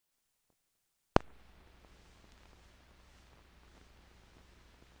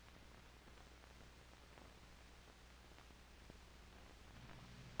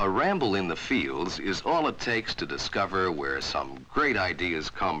A ramble in the fields is all it takes to discover where some great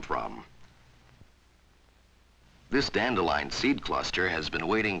ideas come from. This dandelion seed cluster has been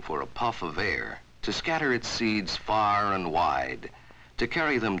waiting for a puff of air to scatter its seeds far and wide, to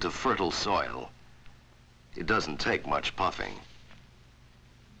carry them to fertile soil. It doesn't take much puffing.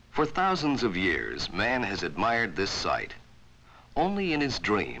 For thousands of years, man has admired this sight. Only in his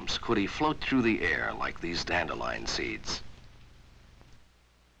dreams could he float through the air like these dandelion seeds.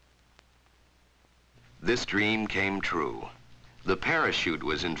 This dream came true. The parachute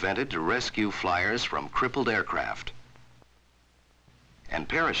was invented to rescue flyers from crippled aircraft. And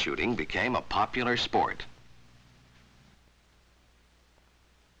parachuting became a popular sport.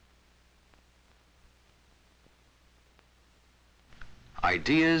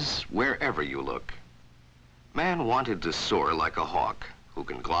 Ideas wherever you look. Man wanted to soar like a hawk, who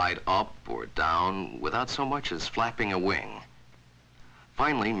can glide up or down without so much as flapping a wing.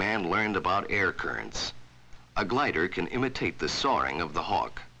 Finally, man learned about air currents. A glider can imitate the soaring of the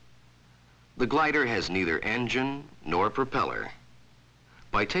hawk. The glider has neither engine nor propeller.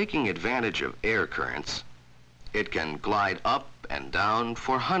 By taking advantage of air currents, it can glide up and down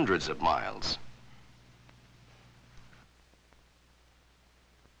for hundreds of miles.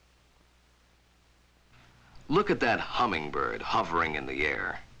 Look at that hummingbird hovering in the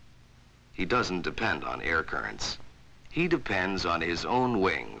air. He doesn't depend on air currents. He depends on his own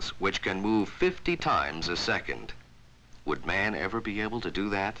wings, which can move 50 times a second. Would man ever be able to do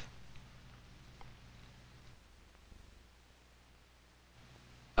that?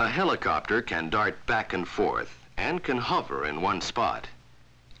 A helicopter can dart back and forth and can hover in one spot.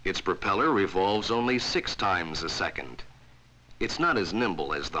 Its propeller revolves only 6 times a second. It's not as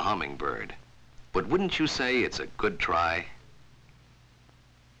nimble as the hummingbird, but wouldn't you say it's a good try?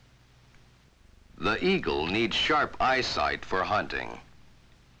 The eagle needs sharp eyesight for hunting.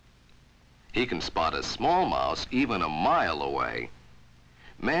 He can spot a small mouse even a mile away.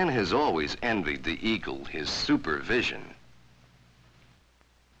 Man has always envied the eagle his supervision.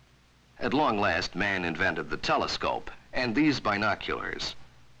 At long last, man invented the telescope and these binoculars.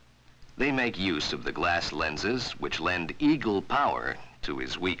 They make use of the glass lenses which lend eagle power to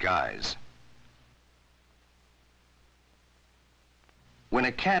his weak eyes. When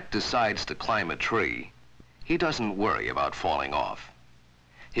a cat decides to climb a tree, he doesn't worry about falling off.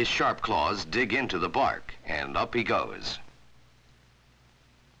 His sharp claws dig into the bark, and up he goes.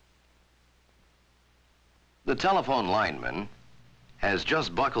 The telephone lineman has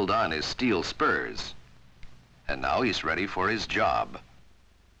just buckled on his steel spurs, and now he's ready for his job.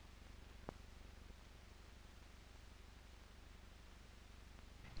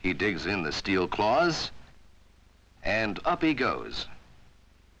 He digs in the steel claws, and up he goes.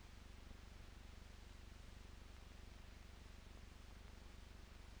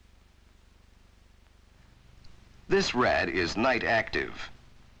 This rat is night active.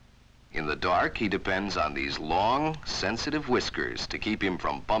 In the dark, he depends on these long, sensitive whiskers to keep him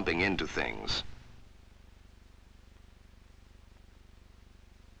from bumping into things.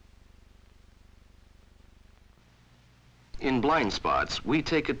 In blind spots, we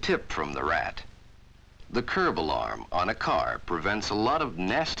take a tip from the rat. The curb alarm on a car prevents a lot of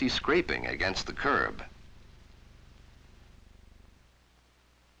nasty scraping against the curb.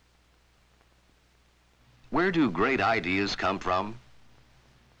 Where do great ideas come from?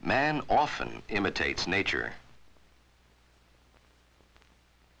 Man often imitates nature.